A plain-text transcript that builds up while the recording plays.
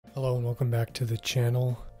Hello and welcome back to the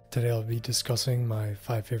channel. Today I'll be discussing my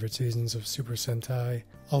 5 favorite seasons of Super Sentai.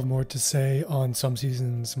 I'll have more to say on some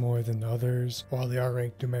seasons more than others. While they are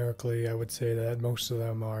ranked numerically, I would say that most of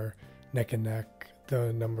them are neck and neck.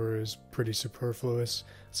 The number is pretty superfluous,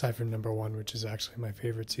 aside from number 1, which is actually my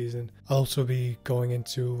favorite season. I'll also be going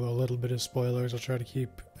into a little bit of spoilers. I'll try to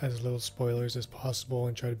keep as little spoilers as possible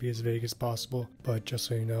and try to be as vague as possible, but just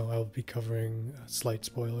so you know, I'll be covering slight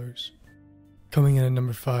spoilers. Coming in at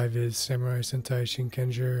number 5 is Samurai Sentai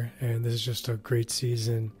Shinkenger, and this is just a great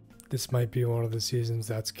season. This might be one of the seasons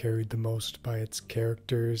that's carried the most by its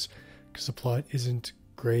characters, because the plot isn't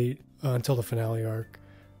great until the finale arc.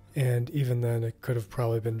 And even then, it could have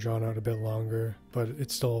probably been drawn out a bit longer, but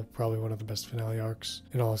it's still probably one of the best finale arcs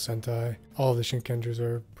in all of Sentai. All of the Shinkengers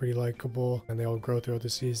are pretty likable, and they all grow throughout the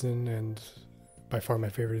season, and by far my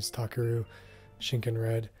favorite is Takeru, Shinken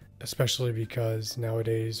Red, especially because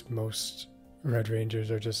nowadays most Red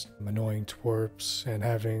Rangers are just annoying twerps, and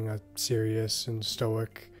having a serious and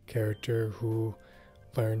stoic character who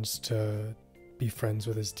learns to be friends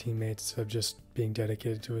with his teammates of just being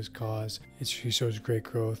dedicated to his cause. He shows great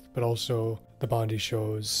growth, but also the bond he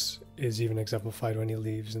shows is even exemplified when he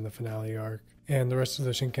leaves in the finale arc. And the rest of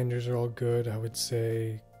the Shinkengers are all good. I would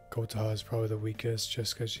say Kotaha is probably the weakest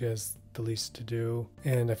just because she has the least to do,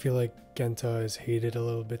 and I feel like Genta is hated a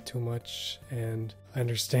little bit too much, and I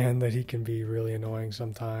understand that he can be really annoying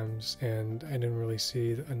sometimes, and I didn't really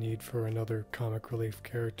see a need for another comic relief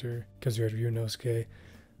character because we had Ryunosuke,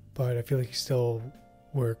 but I feel like he still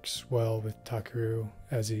works well with Takeru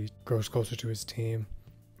as he grows closer to his team.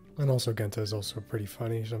 And also Genta is also pretty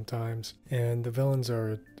funny sometimes, and the villains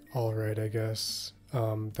are alright, I guess.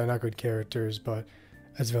 They're not good characters, but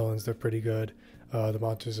as villains they're pretty good. The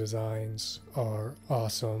monsters designs are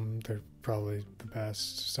awesome. They're probably the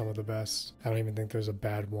best, some of the best. I don't even think there's a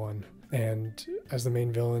bad one. And as the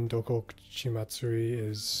main villain, Doko Chimatsuri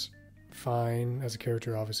is fine. As a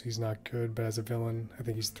character, obviously he's not good, but as a villain, I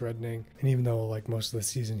think he's threatening. And even though like most of the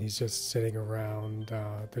season he's just sitting around,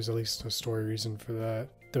 there's at least a story reason for that.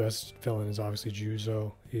 The best villain is obviously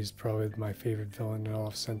Juzo. He's probably my favorite villain in all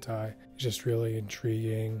of Sentai. He's just really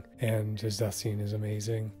intriguing, and his death scene is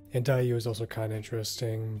amazing. And Daiyu is also kind of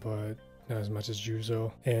interesting, but not as much as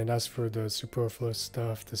Juzo. And as for the superfluous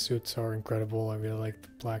stuff, the suits are incredible. I really like the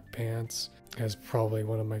black pants. It has probably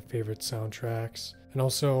one of my favorite soundtracks. And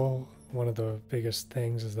also, one of the biggest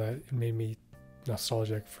things is that it made me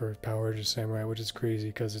nostalgic for Power Rangers Samurai, which is crazy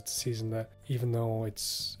because it's a season that, even though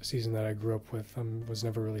it's a season that I grew up with, was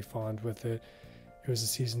never really fond with it. It was a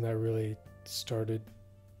season that really started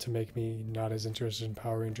to make me not as interested in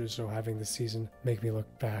Power Rangers, so having this season make me look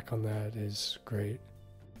back on that is great.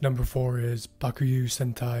 Number 4 is Bakuryu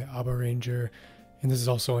Sentai Aba Ranger, and this is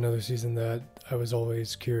also another season that I was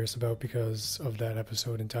always curious about because of that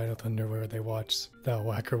episode in Dino Thunder where they watched that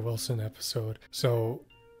Wacker Wilson episode. So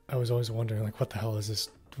I was always wondering, like, what the hell is this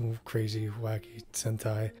crazy, wacky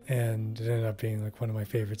Sentai? And it ended up being, like, one of my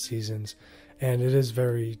favorite seasons. And it is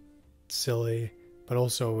very silly, but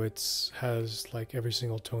also has, like, every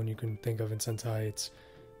single tone you can think of in Sentai. It's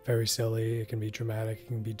very silly, it can be dramatic, it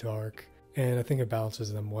can be dark. And I think it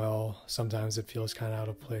balances them well. Sometimes it feels kind of out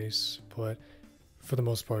of place, but for the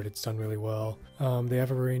most part, it's done really well. The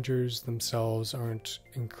Ava Rangers themselves aren't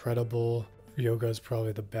incredible. Ryoga is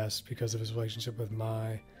probably the best because of his relationship with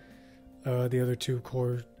Mai. The other 2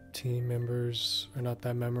 core team members are not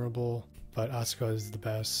that memorable, but Asuka is the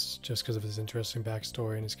best just because of his interesting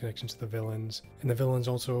backstory and his connection to the villains. And the villains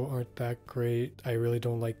also aren't that great. I really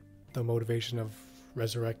don't like the motivation of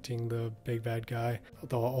resurrecting the big bad guy.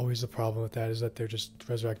 Although always the problem with that is that they're just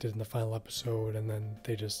resurrected in the final episode and then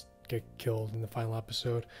they just get killed in the final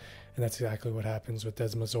episode. And that's exactly what happens with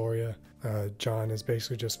Desma Zoria. John is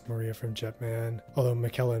basically just Maria from Jetman, although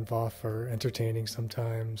Mikella and Voff are entertaining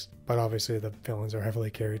sometimes. But obviously the villains are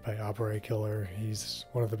heavily carried by Abare Killer. He's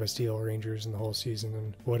one of the best Steel Rangers in the whole season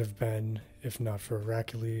and would have been if not for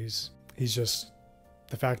Hercules. He's just,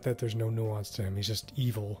 the fact that there's no nuance to him, he's just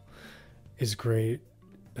evil, is great.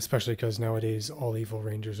 Especially because nowadays all evil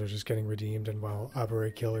Rangers are just getting redeemed, and while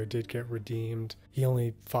Abare Killer did get redeemed, he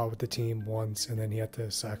only fought with the team once and then he had to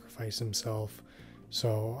sacrifice himself.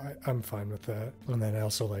 So I'm fine with that. And then I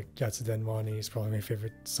also like Yatsu Denwani. He's probably my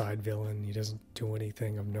favorite side villain. He doesn't do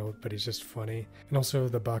anything of note, but he's just funny. And also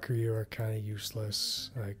the Bakuryu are kind of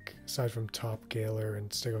useless. Like, aside from Top Galer and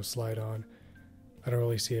Stego Slide-On, I don't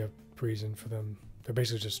really see a reason for them. They're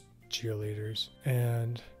basically just cheerleaders.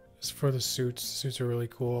 And as for the suits are really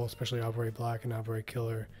cool, especially Abare Black and Abare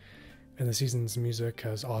Killer. And the season's music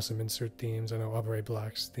has awesome insert themes. I know Abare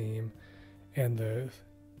Black's theme and the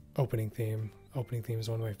opening theme is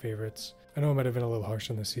one of my favorites. I know it might have been a little harsh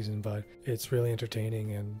on this season, but it's really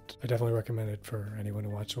entertaining and I definitely recommend it for anyone who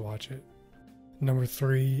wants to watch it. Number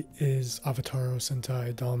 3 is Avataro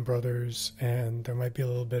Sentai Dawn Brothers, and there might be a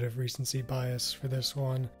little bit of recency bias for this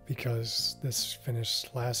one because this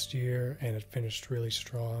finished last year and it finished really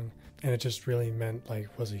strong, and it just really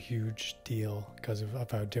was a huge deal because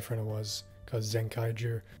of how different it was. Because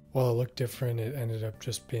Zenkaiger, while it looked different, it ended up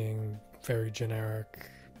just being very generic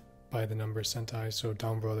by the number Sentai. So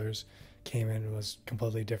Dawn Brothers came in and was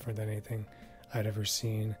completely different than anything I'd ever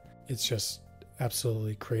seen. It's just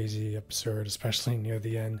absolutely crazy, absurd, especially near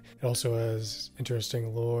the end. It also has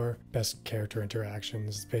interesting lore, best character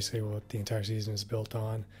interactions, basically what the entire season is built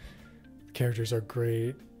on. The characters are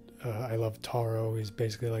great. I love Taro. He's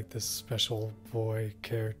basically like this special boy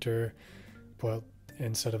character, but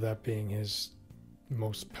instead of that being his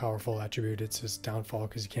most powerful attribute, it's his downfall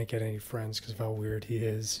because he can't get any friends because of how weird he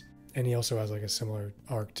is. And he also has like a similar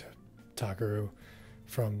arc to Takeru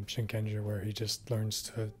from Shinkenger, where he just learns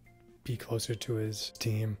to be closer to his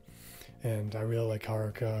team. And I really like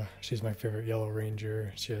Haruka. She's my favorite Yellow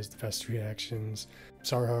Ranger. She has the best reactions.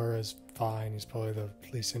 Sarahara is fine. He's probably the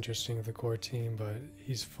least interesting of the core team, but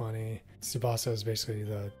he's funny. Tsubasa is basically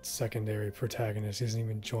the secondary protagonist. He doesn't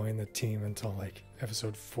even join the team until like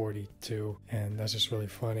episode 42, and that's just really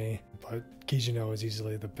funny. But Kijino is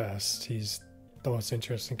easily the best. He's the most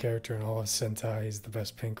interesting character in all of Sentai. He's the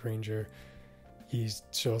best Pink Ranger. He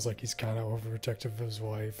shows like he's kind of overprotective of his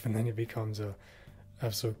wife, and then he becomes a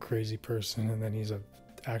absolute crazy person, and then he's a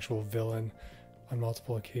actual villain on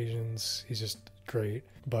multiple occasions. He's just great.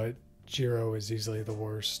 But Jiro is easily the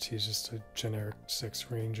worst. He's just a generic 6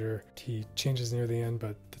 ranger. He changes near the end,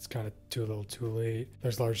 but it's kind of too little too late.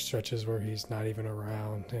 There's large stretches where he's not even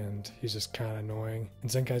around, and he's just kind of annoying.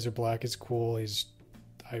 And Zenkaiser Black is cool.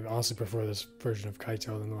 I honestly prefer this version of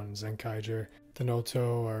Kaito than the one in Zenkaiger. The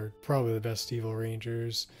Noto are probably the best evil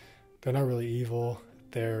rangers. They're not really evil.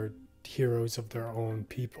 They're heroes of their own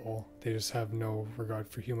people. They just have no regard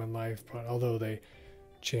for human life, but although they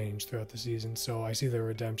change throughout the season, so I see their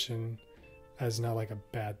redemption as not like a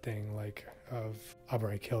bad thing like of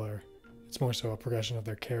Abre Killer. It's more so a progression of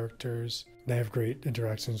their characters. They have great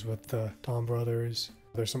interactions with the Dawn Brothers.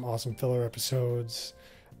 There's some awesome filler episodes,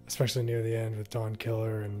 especially near the end with Dawn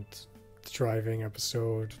Killer and the driving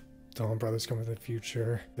episode. Dawn Brothers come to the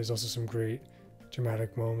future. There's also some great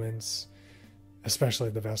dramatic moments. Especially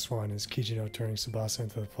the best one is Kijino turning Tsubasa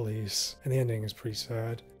into the police, and the ending is pretty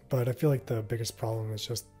sad. But I feel like the biggest problem is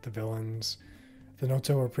just the villains. The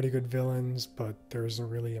Noto are pretty good villains, but there isn't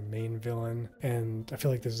really a main villain, and I feel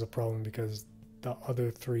like this is a problem because the other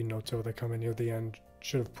 3 Noto that come in near the end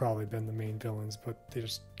should have probably been the main villains, but they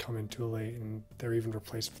just come in too late, and they're even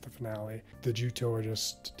replaced for the finale. The Juto are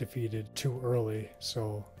just defeated too early,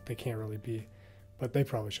 so they can't really be, but they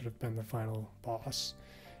probably should have been the final boss.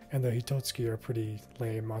 And the Hitotsuki are pretty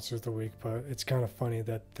lame monsters of the week, but it's kind of funny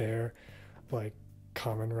that they're like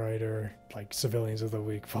Kamen Rider, like civilians of the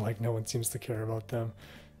week, but like no one seems to care about them.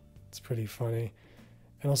 It's pretty funny.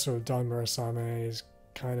 And also Don Murasame is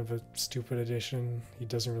kind of a stupid addition. He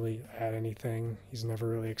doesn't really add anything. He's never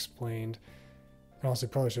really explained. And also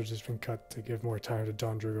probably should have just been cut to give more time to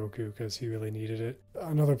Don Dragoku because he really needed it.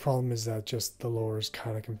 Another problem is that just the lore is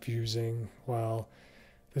kind of confusing. While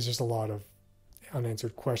there's just a lot of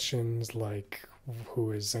unanswered questions like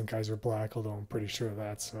who is Zenkaiser Black, although I'm pretty sure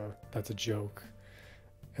that's a joke.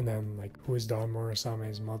 And then like who is Don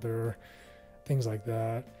Murasame's mother, things like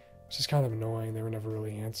that. It's just kind of annoying. They were never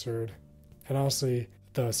really answered. And honestly,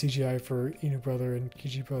 the CGI for Inu Brother and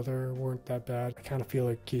Kiji Brother weren't that bad. I kind of feel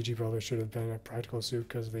like Kiji Brother should have been a practical suit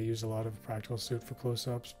because they use a lot of practical suit for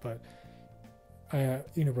close-ups, but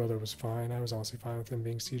Inu Brother was fine. I was honestly fine with him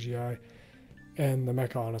being CGI. And the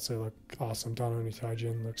mecha honestly look awesome. Don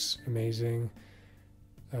Onitaijin looks amazing.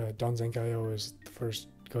 Don Zenkaio is the first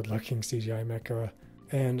good-looking CGI mecha.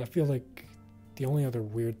 And I feel like the only other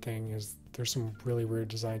weird thing is there's some really weird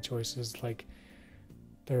design choices. Like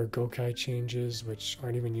there are Gokai changes, which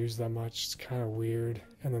aren't even used that much. It's kind of weird.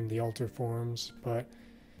 And then the alter forms. But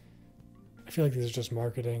I feel like these are just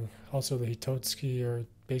marketing. Also, the Hitotsuki are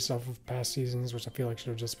based off of past seasons, which I feel like should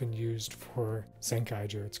have just been used for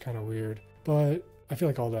Zenkaiger. It's kind of weird. But I feel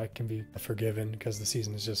like all that can be forgiven because the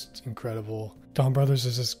season is just incredible. Dawn Brothers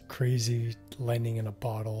is this crazy lightning in a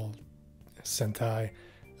bottle Sentai.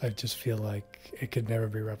 I just feel like it could never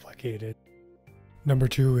be replicated. Number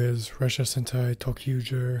 2 is Resha Sentai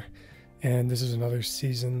Tokyuger, and this is another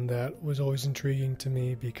season that was always intriguing to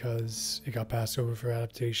me because it got passed over for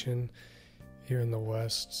adaptation here in the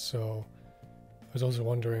West, so I was also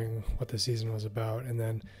wondering what the season was about. And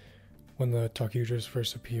then when the Tokyugers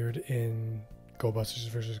first appeared in Go Busters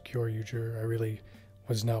versus Kyoryuger. I really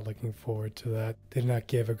was not looking forward to that. They did not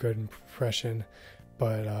give a good impression,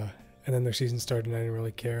 but and then their season started and I didn't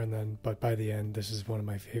really care, but by the end, this is one of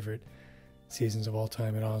my favorite seasons of all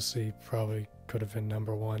time, and honestly probably could have been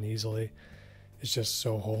number one easily. It's just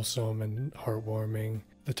so wholesome and heartwarming.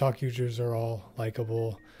 The Takyugers are all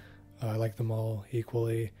likable. I like them all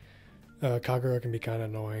equally. Kagura can be kind of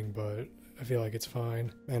annoying, but I feel like it's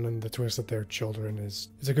fine. And then the twist that they're children is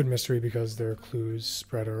a good mystery because there are clues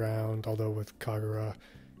spread around, although with Kagura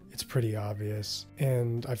it's pretty obvious.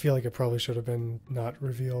 And I feel like it probably should have been not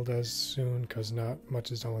revealed as soon because not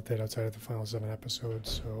much is done with it outside of the final 7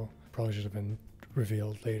 episodes, so probably should have been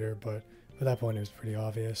revealed later, but at that point it was pretty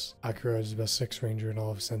obvious. Akira is the best 6 ranger in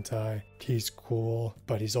all of Sentai. He's cool,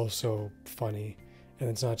 but he's also funny. And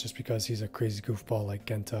it's not just because he's a crazy goofball like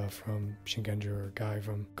Genta from Shingenja or Guy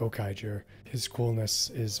from Gokaiger. His coolness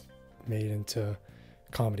is made into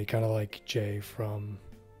comedy, kind of like Jay from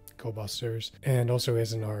Go Busters. And also he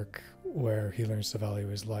has an arc where he learns to value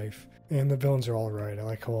his life. And the villains are all right. I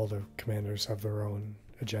like how all the commanders have their own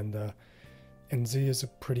agenda. And Z is a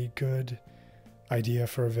pretty good idea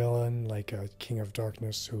for a villain, like a King of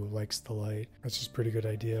Darkness who likes the light. That's just a pretty good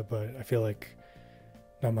idea, but I feel like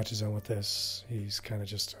not much is done with this. He's kind of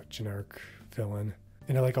just a generic villain.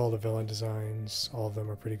 And I like all the villain designs. All of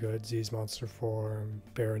them are pretty good. Z's monster form,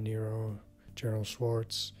 Baron Nero, General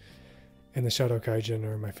Schwartz, and the Shadow Kaijin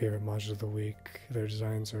are my favorite monsters of the week. Their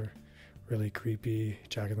designs are really creepy.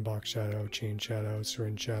 Jack-in-the-Box Shadow, Chain Shadow,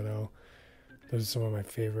 Syringe Shadow. Those are some of my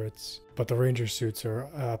favorites. But the Ranger suits are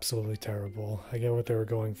absolutely terrible. I get what they were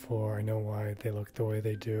going for. I know why they look the way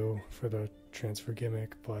they do for the transfer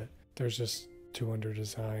gimmick, but there's just too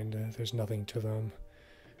under-designed. There's nothing to them.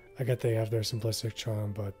 I get they have their simplistic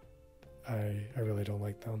charm, but I really don't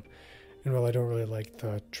like them. And while I don't really like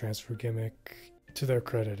the transfer gimmick, to their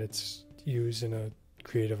credit, it's used in a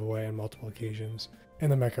creative way on multiple occasions. And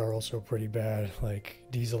the mecha are also pretty bad. Like,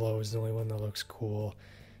 Diesel is the only one that looks cool.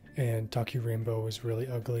 And Takyu Rainbow is really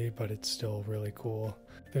ugly, but it's still really cool.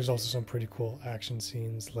 There's also some pretty cool action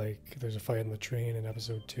scenes, like there's a fight on the train in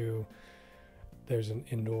episode 2. There's an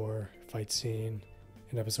indoor fight scene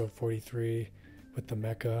in episode 43 with the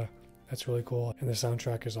mecha. That's really cool. And the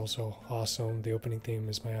soundtrack is also awesome. The opening theme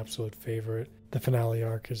is my absolute favorite. The finale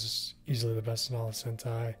arc is easily the best in all of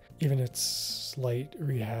Sentai. Even its slight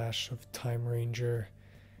rehash of Time Ranger,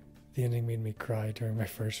 the ending made me cry during my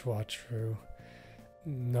first watch through.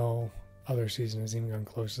 No other season has even gone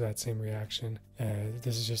close to that same reaction.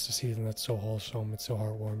 This is just a season that's so wholesome. It's so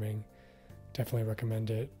heartwarming. Definitely recommend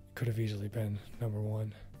it. Could have easily been number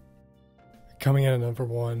 1. Coming in at number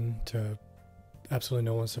 1 to absolutely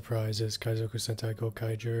no one's surprise is Kaizoku Sentai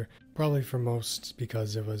Gokaiger. Probably for most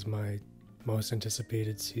because it was my most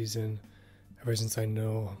anticipated season. Ever since I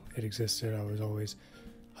know it existed, I was always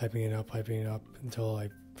hyping it up until I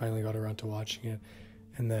finally got around to watching it.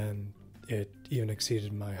 And then it even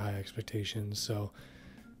exceeded my high expectations. So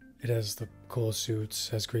it has the coolest suits,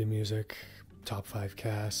 has great music, top 5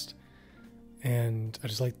 cast. And I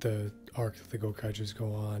just like the arc that the Gokaijers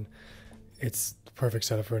go on. It's the perfect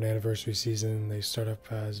setup for an anniversary season. They start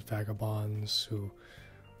up as vagabonds who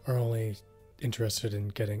are only interested in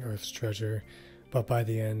getting Earth's treasure, but by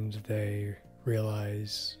the end they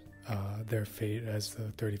realize their fate as the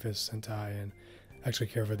 35th Sentai and actually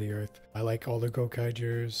care for the Earth. I like all the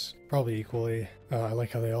Gokaijers, probably equally. I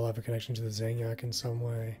like how they all have a connection to the Zanyak in some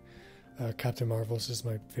way. Captain Marvelous is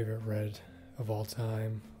my favorite Red of all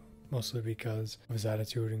time, mostly because of his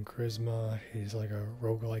attitude and charisma. He's like a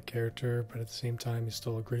roguelike character, but at the same time he's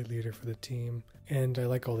still a great leader for the team. And I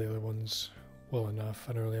like all the other ones well enough.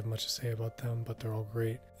 I don't really have much to say about them, but they're all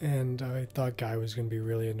great. And I thought Guy was going to be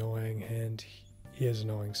really annoying, and he is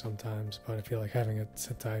annoying sometimes, but I feel like having a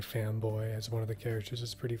Sentai fanboy as one of the characters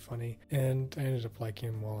is pretty funny. And I ended up liking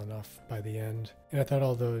him well enough by the end. And I thought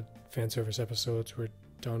all the fan service episodes were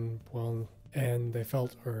done well, and they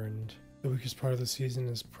felt earned. The weakest part of the season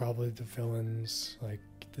is probably the villains. Like,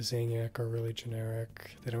 the Zanyak are really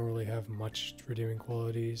generic. They don't really have much redeeming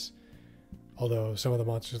qualities. Although some of the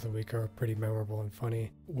monsters of the week are pretty memorable and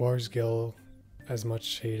funny. Warsgill, as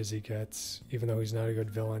much hate as he gets, even though he's not a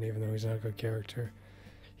good villain, even though he's not a good character,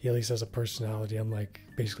 he at least has a personality, unlike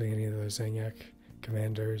basically any of the Zanyak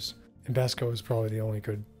commanders. And Basco is probably the only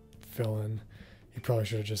good villain. He probably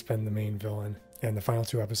should have just been the main villain. And the final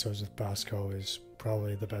 2 episodes with Basco is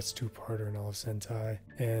probably the best 2-parter in all of Sentai.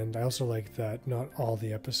 And I also like that not all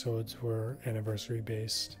the episodes were anniversary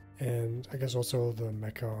based. And I guess also the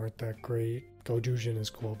mecha aren't that great. Gojujin is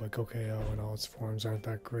cool, but Gokeo and all its forms aren't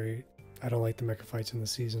that great. I don't like the mecha fights in the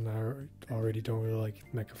season. I already don't really like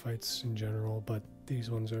mecha fights in general, but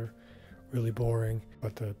these ones are really boring,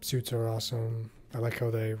 but the suits are awesome. I like how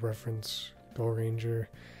they reference Go Ranger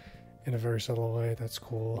in a very subtle way. That's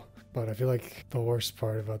cool. But I feel like the worst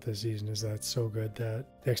part about this season is that it's so good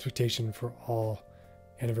that the expectation for all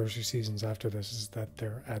anniversary seasons after this is that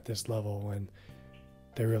they're at this level when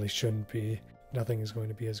they really shouldn't be. Nothing is going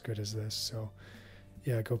to be as good as this. So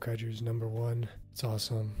yeah, Go Kaiju's number one. It's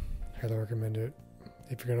awesome. Highly recommend it.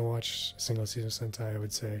 If you're going to watch a single season of Sentai, I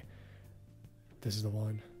would say this is the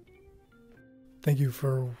one. Thank you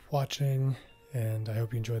for watching, and I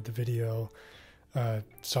hope you enjoyed the video.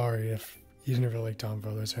 Sorry if you didn't really like Dawn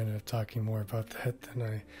Brothers. I ended up talking more about that than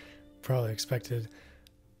I probably expected,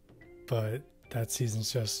 but that season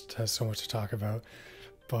just has so much to talk about.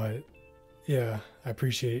 But yeah, I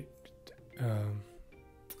appreciate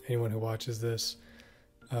anyone who watches this.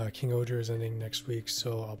 King Oger is ending next week,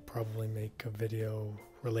 so I'll probably make a video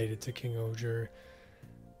related to King Oger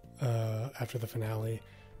after the finale,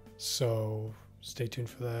 so stay tuned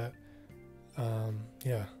for that.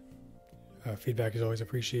 Yeah, feedback is always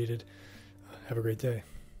appreciated. Have a great day.